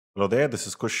Hello there, this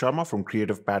is Kush Sharma from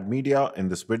Creative Pad Media. In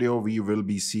this video, we will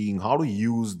be seeing how to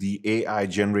use the AI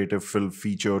generative fill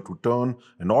feature to turn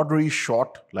an ordinary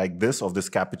shot like this of this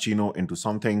cappuccino into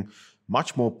something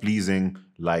much more pleasing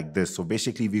like this. So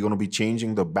basically, we're going to be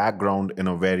changing the background in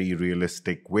a very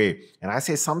realistic way. And I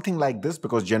say something like this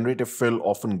because generative fill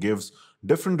often gives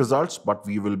different results, but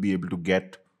we will be able to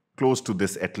get close to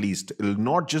this at least. It'll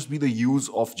not just be the use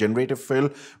of generative fill,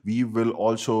 we will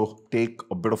also take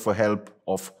a bit of a help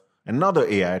of another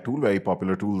AI tool, very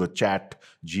popular tool, the Chat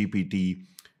GPT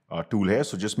tool here.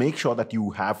 So just make sure that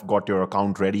you have got your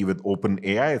account ready with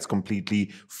OpenAI. It's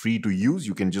completely free to use.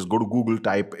 You can just go to Google,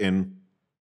 type in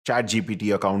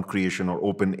ChatGPT account creation or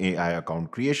OpenAI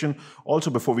account creation. Also,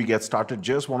 before we get started,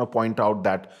 just want to point out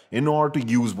that in order to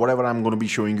use whatever I'm going to be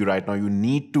showing you right now, you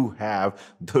need to have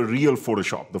the real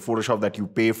Photoshop, the Photoshop that you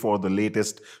pay for, the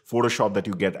latest Photoshop that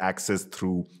you get access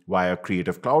through via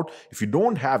Creative Cloud. If you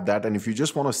don't have that, and if you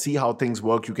just want to see how things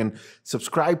work, you can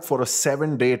subscribe for a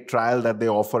 7-day trial that they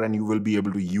offer, and you will be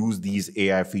able to use these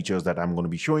AI features that I'm going to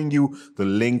be showing you. The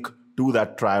link to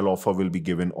that trial offer will be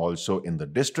given also in the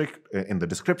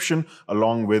description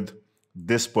along with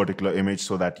this particular image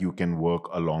so that you can work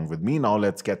along with me. Now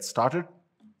let's get started.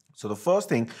 So the first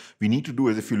thing we need to do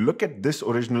is, if you look at this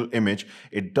original image,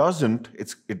 it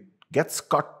gets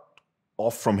cut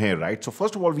off from here, right? So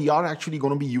first of all, we are actually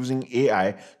going to be using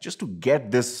AI just to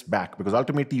get this back, because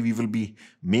ultimately we will be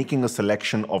making a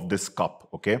selection of this cup,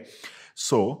 okay?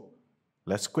 So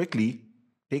let's quickly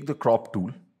take the crop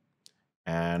tool,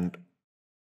 and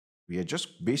we are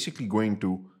just basically going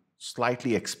to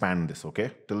slightly expand this,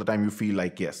 okay? Till the time you feel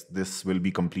like, yes, this will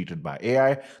be completed by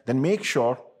AI. Then make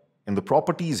sure in the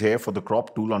properties here for the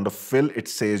crop tool under fill, it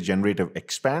says generative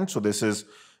expand. So this is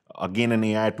again an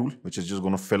AI tool, which is just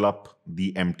going to fill up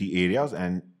the empty areas,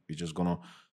 and we're just going to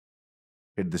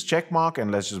hit this check mark, and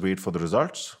let's just wait for the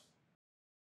results.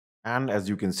 And as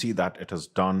you can see that it has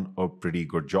done a pretty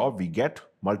good job. We get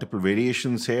multiple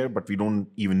variations here, but we don't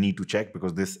even need to check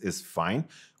because this is fine.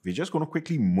 We're just going to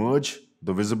quickly merge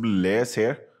the visible layers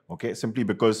here, okay? Simply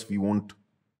because we won't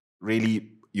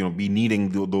really be needing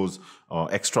those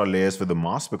extra layers with the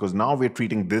mask, because now we're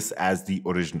treating this as the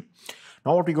original.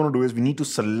 Now what we're going to do is we need to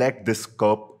select this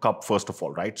cup first of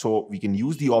all, right? So we can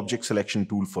use the object selection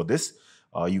tool for this.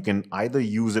 You can either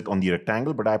use it on the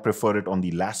rectangle, but I prefer it on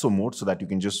the lasso mode so that you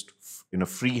can just, in a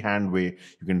freehand way,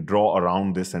 you can draw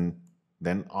around this and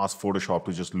then ask Photoshop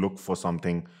to just look for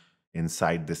something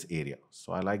inside this area.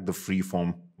 So I like the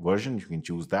freeform version. You can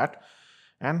choose that.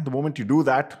 And the moment you do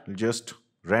that, it'll just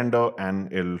render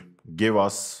and it'll give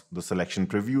us the selection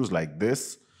previews like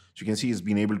this. So you can see it's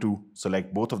been able to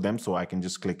select both of them. So I can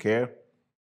just click here,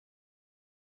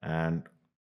 and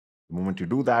the moment you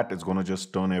do that, it's going to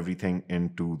just turn everything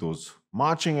into those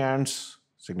marching ants,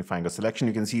 signifying a selection.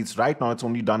 You can see it's right now, it's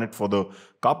only done it for the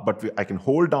cup, but I can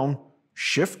hold down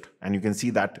Shift, and you can see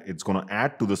that it's going to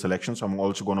add to the selection. So I'm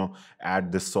also going to add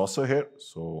this saucer here.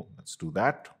 So let's do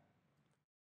that.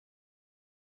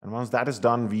 And once that is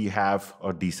done, we have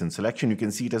a decent selection. You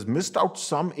can see it has missed out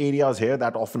some areas here.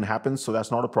 That often happens. So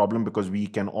that's not a problem, because we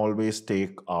can always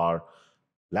take our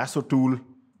lasso tool,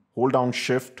 hold down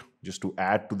Shift just to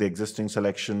add to the existing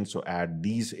selection. So add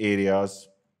these areas,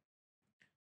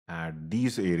 add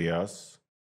these areas.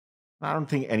 I don't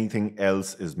think anything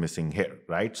else is missing here,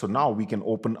 right? So now we can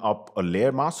open up a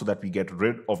layer mask so that we get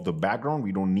rid of the background.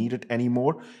 We don't need it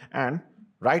anymore. And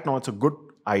right now it's a good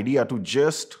idea to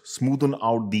just smoothen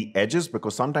out the edges,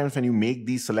 because sometimes when you make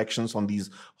these selections on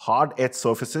these hard edge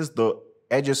surfaces, the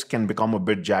edges can become a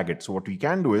bit jagged. So what we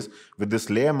can do is, with this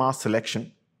layer mask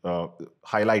selection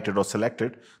highlighted or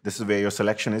selected, this is where your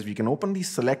selection is, we can open the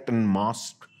select and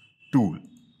mask tool.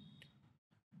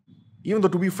 Even though,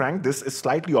 to be frank, this is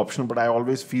slightly optional, but I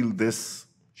always feel this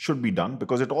should be done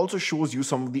because it also shows you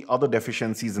some of the other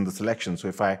deficiencies in the selection. So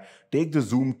if I take the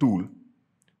zoom tool,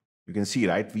 you can see,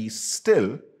 right, we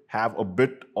still have a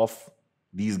bit of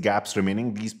these gaps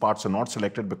remaining. These parts are not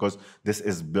selected because this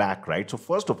is black, right? So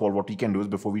first of all, what we can do is,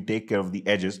 before we take care of the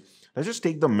edges, let's just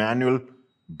take the manual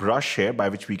brush here by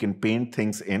which we can paint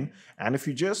things in. And if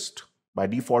you just, by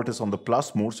default, is on the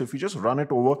plus mode. So if you just run it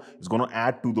over, it's going to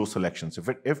add to those selections.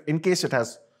 If in case it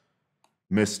has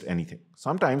missed anything.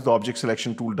 Sometimes the object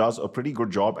selection tool does a pretty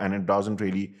good job and it doesn't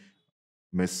really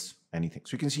miss anything.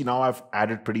 So you can see now I've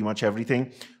added pretty much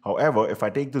everything. However, if I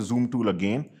take the zoom tool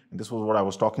again, and this was what I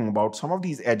was talking about, some of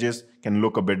these edges can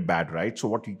look a bit bad, right? So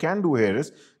what you can do here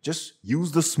is just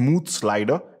use the smooth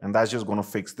slider, and that's just going to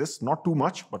fix this. Not too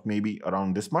much, but maybe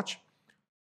around this much.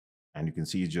 And you can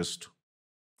see it just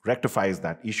rectifies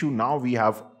that issue. Now we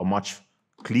have a much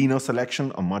cleaner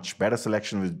selection, a much better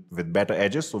selection with better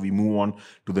edges. So we move on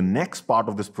to the next part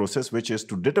of this process, which is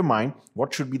to determine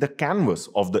what should be the canvas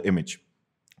of the image.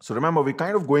 So remember, we're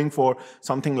kind of going for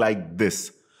something like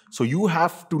this. So you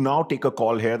have to now take a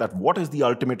call here that what is the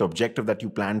ultimate objective that you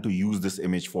plan to use this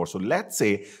image for. So let's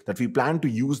say that we plan to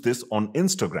use this on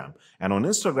Instagram. And on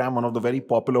Instagram, one of the very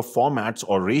popular formats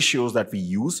or ratios that we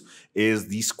use is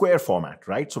the square format,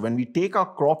 right? So when we take our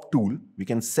crop tool, we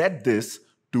can set this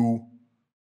to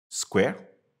square,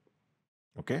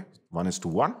 okay,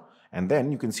 1:1. And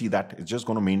then you can see that it's just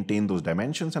going to maintain those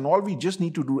dimensions. And all we just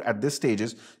need to do at this stage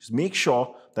is just make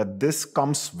sure that this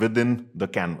comes within the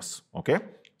canvas, okay?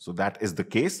 So that is the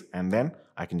case, and then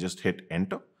I can just hit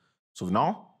enter. So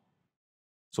now,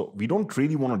 so we don't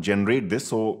really want to generate this.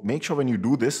 So make sure when you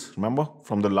do this, remember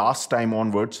from the last time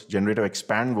onwards, generative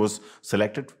expand was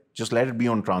selected. Just let it be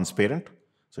on transparent.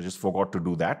 So just forgot to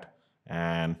do that.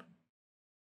 And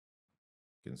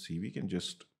you can see we can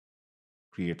just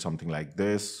create something like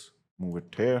this, move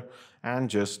it here, and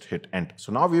just hit enter.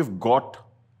 So now we've got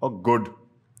a good,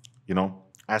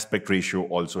 aspect ratio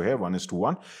also here,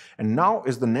 1:1. And now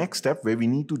is the next step where we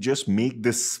need to just make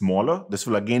this smaller. This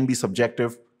will again be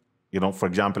subjective. For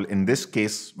example, in this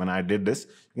case, when I did this,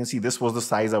 you can see this was the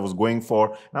size I was going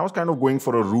for. And I was kind of going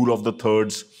for a rule of the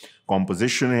thirds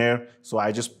composition here. So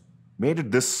I just made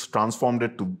it this, transformed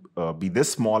it to be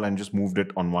this small and just moved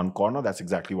it on one corner. That's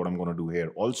exactly what I'm going to do here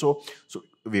also. So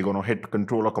we're going to hit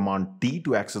Control or Command T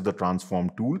to access the transform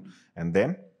tool. And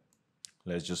then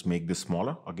let's just make this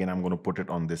smaller. Again, I'm going to put it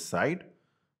on this side.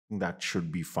 That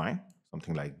should be fine.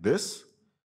 Something like this.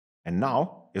 And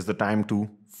now is the time to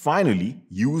finally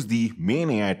use the main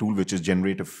AI tool, which is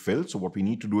Generative Fill. So what we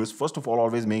need to do is, first of all,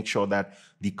 always make sure that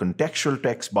the contextual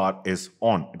text bar is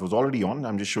on. It was already on.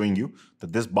 I'm just showing you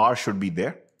that this bar should be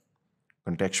there.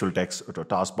 Contextual text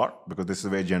taskbar, because this is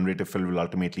where Generative Fill will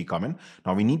ultimately come in.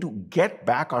 Now we need to get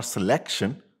back our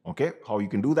selection. Okay, how you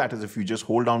can do that is if you just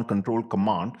hold down Control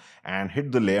Command and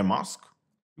hit the layer mask,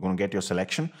 you're going to get your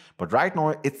selection. But right now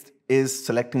it is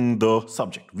selecting the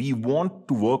subject. We want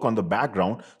to work on the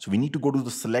background, so we need to go to the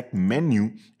select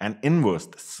menu and inverse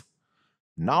this.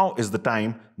 Now is the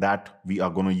time that we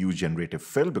are going to use Generative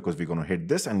Fill, because we're going to hit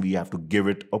this and we have to give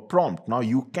it a prompt. Now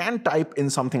you can type in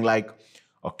something like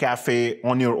a cafe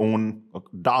on your own, a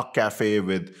dark cafe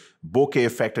with bokeh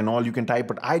effect and all you can type,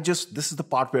 but this is the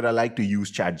part where I like to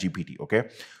use ChatGPT, okay?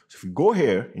 So if you go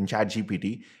here in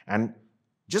ChatGPT and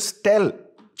just tell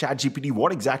ChatGPT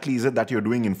what exactly is it that you're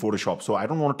doing in Photoshop. So I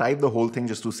don't want to type the whole thing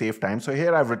just to save time. So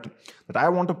here I've written that I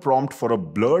want a prompt for a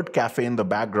blurred cafe in the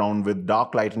background with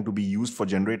dark lighting to be used for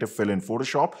generative fill in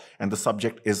Photoshop. And the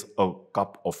subject is a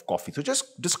cup of coffee. So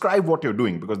just describe what you're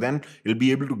doing, because then it'll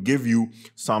be able to give you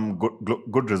some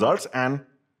good results. And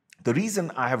the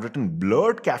reason I have written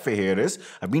blurred cafe here is,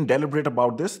 I've been deliberate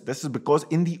about this. This is because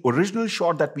in the original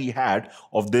shot that we had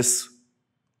of this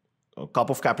cup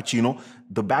of cappuccino,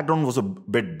 the background was a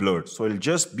bit blurred. So it'll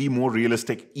just be more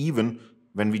realistic even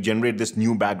when we generate this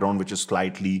new background, which is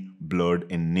slightly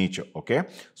blurred in nature, okay?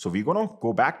 So we're gonna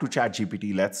go back to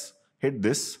ChatGPT. Let's hit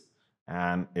this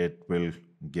and it will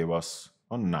give us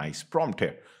a nice prompt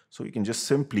here. So you can just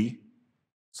simply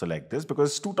select this, because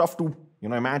it's too tough to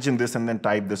imagine this and then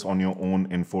type this on your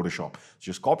own in Photoshop.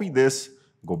 Just copy this,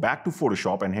 go back to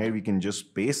Photoshop, and here we can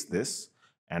just paste this.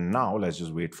 And now let's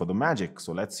just wait for the magic.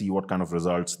 So let's see what kind of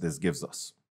results this gives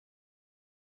us.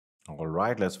 All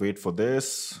right, let's wait for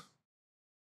this.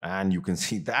 And you can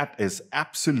see that is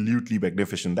absolutely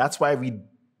magnificent. That's why we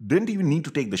didn't even need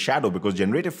to take the shadow, because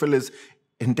Generative Fill is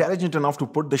intelligent enough to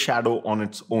put the shadow on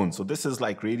its own. So this is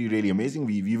like really, really amazing.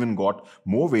 We've even got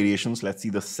more variations. Let's see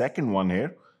the second one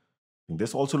here.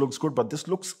 This also looks good, but this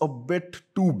looks a bit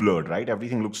too blurred, right?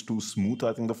 Everything looks too smooth.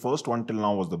 I think the first one till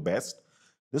now was the best.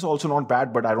 This is also not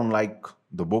bad, but I don't like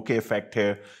the bokeh effect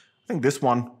here. I think this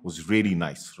one was really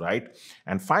nice, right?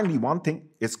 And finally, one thing,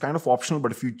 it's kind of optional,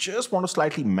 but if you just want to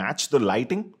slightly match the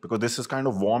lighting, because this is kind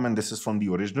of warm and this is from the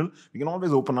original, you can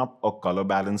always open up a color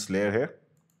balance layer here.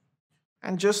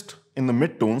 And just in the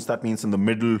mid-tones, that means in the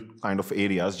middle kind of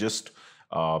areas, just,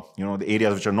 the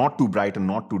areas which are not too bright and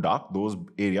not too dark, those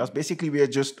areas, basically we are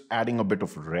just adding a bit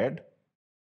of red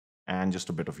and just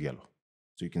a bit of yellow.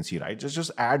 So you can see, right? It just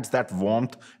adds that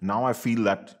warmth. Now I feel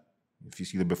that if you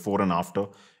see the before and after, it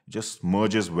just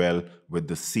merges well with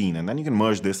the scene. And then you can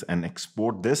merge this and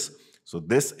export this. So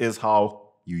this is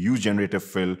how you use Generative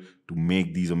Fill to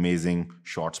make these amazing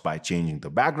shots by changing the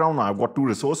background. Now I've got two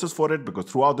resources for it, because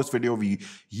throughout this video, we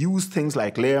use things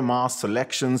like layer mask,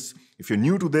 selections. If you're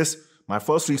new to this, My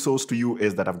first resource to you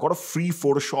is that I've got a free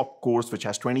Photoshop course which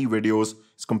has 20 videos.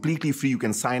 It's completely free. You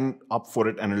can sign up for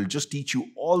it and it'll just teach you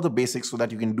all the basics so that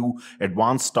you can do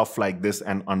advanced stuff like this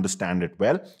and understand it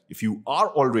well. If you are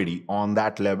already on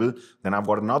that level, then I've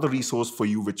got another resource for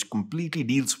you which completely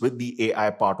deals with the AI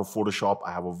part of Photoshop.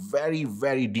 I have a very,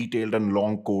 very detailed and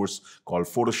long course called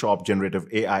Photoshop Generative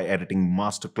AI Editing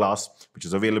Masterclass, which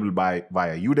is available via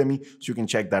Udemy. So you can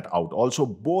check that out. Also,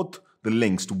 the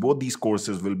links to both these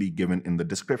courses will be given in the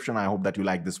description. I hope that you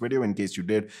liked this video. In case you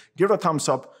did, give it a thumbs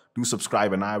up, do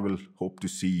subscribe, and I will hope to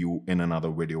see you in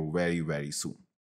another video very, very soon.